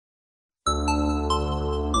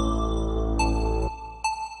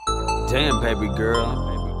Damn, baby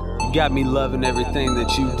girl, you got me loving everything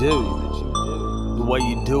that you do. The way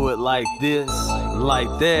you do it like this, like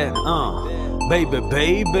that,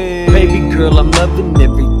 Baby girl, I'm loving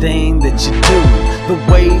everything that you do.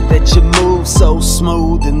 The way that you move so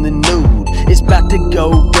smooth in the nude. It's about to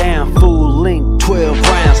go down, full length, 12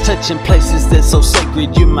 rounds. Touching places that's so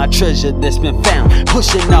sacred, you're my treasure that's been found.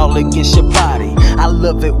 Pushing all against your body, I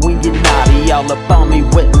love it when you're naughty. All up on me,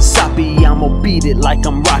 wet and soppy. I'ma beat it like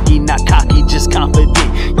I'm Rocky, not cocky, just confident.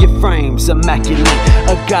 Your frame's immaculate,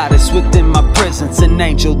 a goddess within my presence, an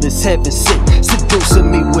angel that's heaven sent. Seducing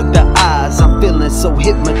me with the eyes, I'm feeling so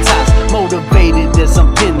hypnotized, motivated as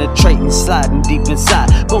I'm penetrating, sliding deep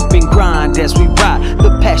inside, bump and grind as we ride.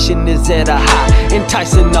 The passion is at a high,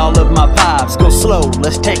 enticing all of my vibes. Go slow,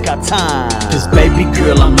 let's take our time. Cause baby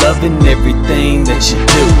girl, I'm loving everything that you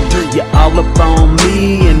do. You're all up on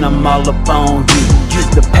me and I'm all up on you.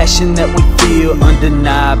 The passion that we feel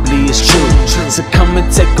undeniably is true. So come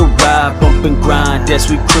and take a ride, bump and grind as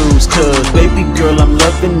we cruise. Cause baby girl, I'm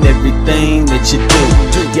loving everything that you do.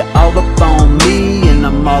 You're all up on me and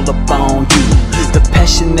I'm all up on you. The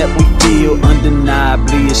passion that we feel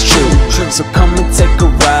undeniably is true. So come and take a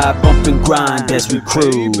ride, bump and grind as we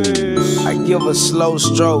cruise. I give her slow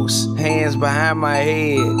strokes, hands behind my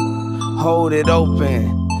head, hold it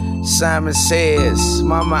open. Simon says,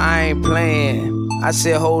 mama, I ain't playing. I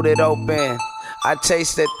said, hold it open. I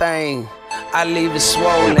taste that thing, I leave it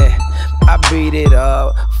swollen. I beat it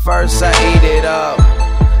up, first I eat it up.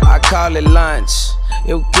 I call it lunch,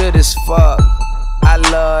 it was good as fuck. I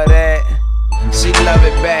love that, she love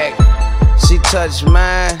it back. She touched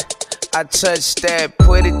mine, I touched that.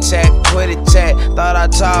 Put it tat, put it tat. Thought I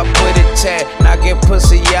taught, put it tat. Knocking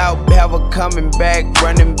pussy out, have her coming back,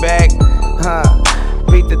 running back.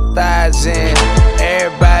 Beat the thighs in.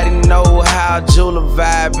 Everybody know how Jula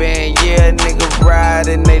vibing. Yeah, nigga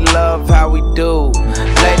riding, they love how we do.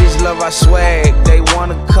 Ladies love our swag, they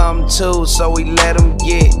wanna come too, so we let them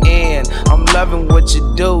get in. I'm loving what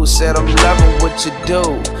you do, said I'm loving what you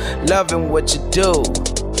do, loving what you do.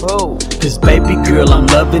 Ooh. Cause baby girl, I'm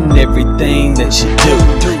loving everything that you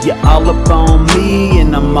do. You're all up on me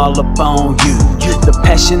and I'm all up on you. The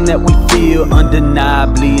passion that we feel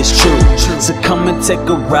undeniably is true. So come and take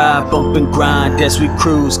a ride, bump and grind as we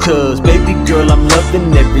cruise. Cause baby girl, I'm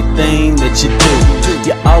loving everything that you do.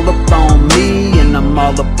 You're all up on me and I'm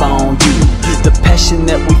all up on you. The passion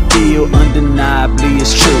that we feel undeniably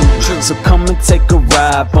is true. So come and take a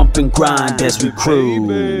ride, bump and grind as we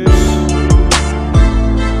cruise.